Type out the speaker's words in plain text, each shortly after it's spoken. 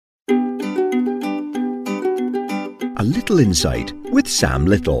A Little Insight with Sam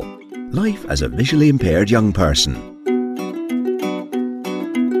Little. Life as a visually impaired young person.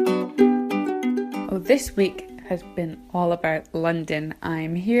 Well, this week has been all about London.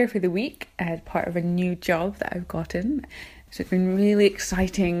 I'm here for the week as part of a new job that I've gotten. So it's been really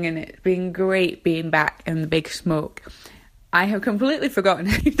exciting and it's been great being back in the big smoke. I have completely forgotten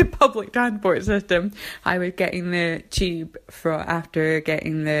the public transport system. I was getting the tube after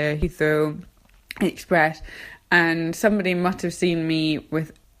getting the Heathrow Express, and somebody must have seen me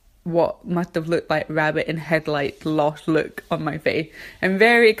with what must have looked like rabbit in headlights lost look on my face, and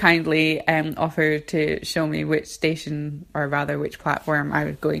very kindly offered to show me which station, or rather which platform I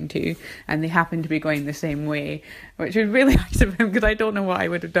was going to, and they happened to be going the same way, which was really nice of him because I don't know what I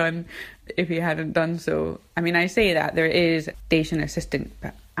would have done if he hadn't done so. I mean, I say that there is station assistant,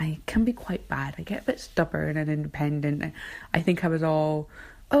 but I can be quite bad. I get a bit stubborn and independent. I think I was all,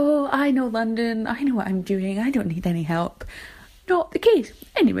 oh, I know London, I know what I'm doing, I don't need any help. Not the case.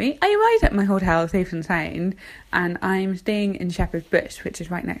 Anyway, I arrived at my hotel safe and sound, and I'm staying in Shepherd's Bush, which is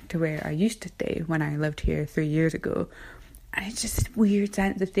right next to where I used to stay when I lived here 3 years ago. And it's just this weird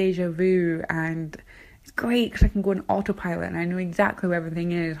sense of deja vu, and it's great because I can go on autopilot and I know exactly where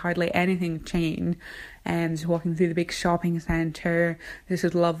everything is, hardly anything changed. Just walking through the big shopping centre. This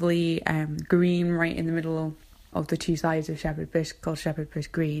is lovely green right in the middle of the two sides of Shepherd's Bush, called Shepherd's Bush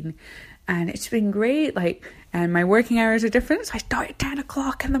Green. And it's been great, and my working hours are different, so I start at 10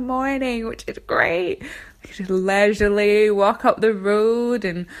 o'clock in the morning, which is great. I can just leisurely walk up the road,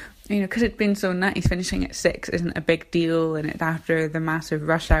 and, because it's been so nice, finishing at 6 isn't a big deal, and it's after the massive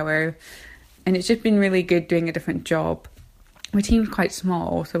rush hour, and it's just been really good doing a different job. My team's quite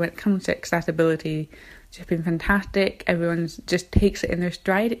small, so when it comes to accessibility, it's just been fantastic. Everyone just takes it in their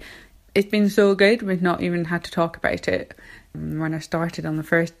stride. It's been so good, we've not even had to talk about it. When I started on the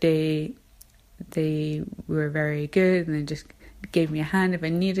first day, they were very good and they just gave me a hand if I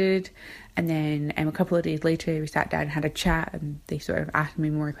needed. And then a couple of days later, we sat down and had a chat, and they sort of asked me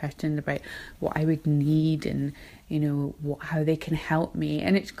more questions about what I would need and, how they can help me.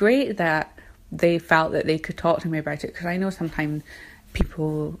 And it's great that they felt that they could talk to me about it, because I know sometimes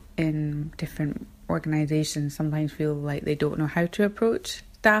people in different organisations sometimes feel like they don't know how to approach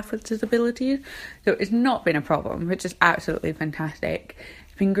staff with disabilities. So it's not been a problem, which is absolutely fantastic.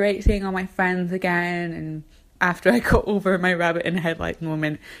 It's been great seeing all my friends again, and after I got over my rabbit in the headlight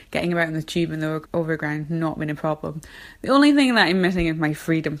moment, getting about in the tube and the overground not been a problem. The only thing that I'm missing is my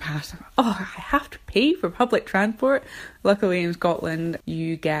freedom pass. I have to pay for public transport. Luckily in Scotland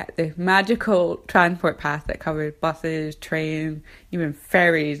you get the magical transport pass that covers buses, trains, even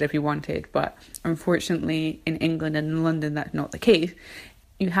ferries if you wanted, but unfortunately in England and in London that's not the case.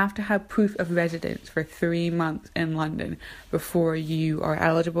 You have to have proof of residence for 3 months in London before you are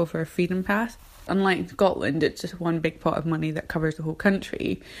eligible for a freedom pass. Unlike Scotland, it's just one big pot of money that covers the whole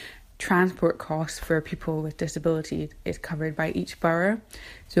country. Transport costs for people with disabilities is covered by each borough.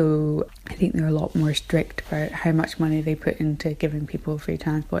 So I think they're a lot more strict about how much money they put into giving people free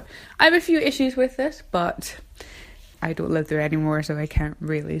transport. I have a few issues with this, but I don't live there anymore, so I can't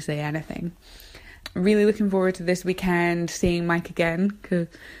really say anything. Really looking forward to this weekend, seeing Mike again, because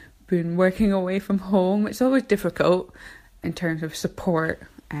I've been working away from home. It's always difficult in terms of support,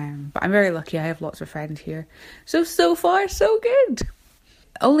 but I'm very lucky. I have lots of friends here. So far, so good.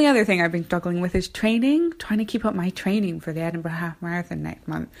 Only other thing I've been struggling with is training, trying to keep up my training for the Edinburgh Half Marathon next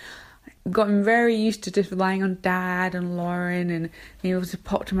month. I've gotten very used to just relying on Dad and Lauren and being able to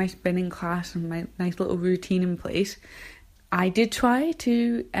pop to my spinning class and my nice little routine in place. I did try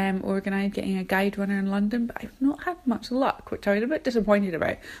to organise getting a guide runner in London, but I've not had much luck, which I was a bit disappointed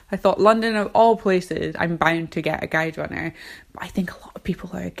about. I thought, London of all places, I'm bound to get a guide runner. But I think a lot of people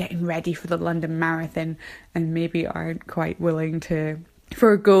are getting ready for the London Marathon and maybe aren't quite willing to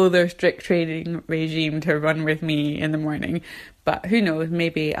forgo their strict training regime to run with me in the morning. But who knows,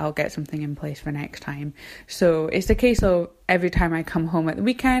 maybe I'll get something in place for next time. So it's a case of every time I come home at the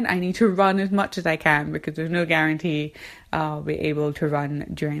weekend, I need to run as much as I can, because there's no guarantee I'll be able to run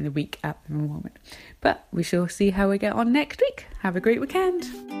during the week at the moment. But we shall see how we get on next week. Have a great weekend.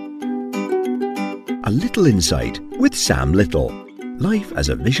 A Little Insight with Sam Little. Life as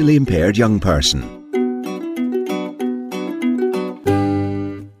a visually impaired young person.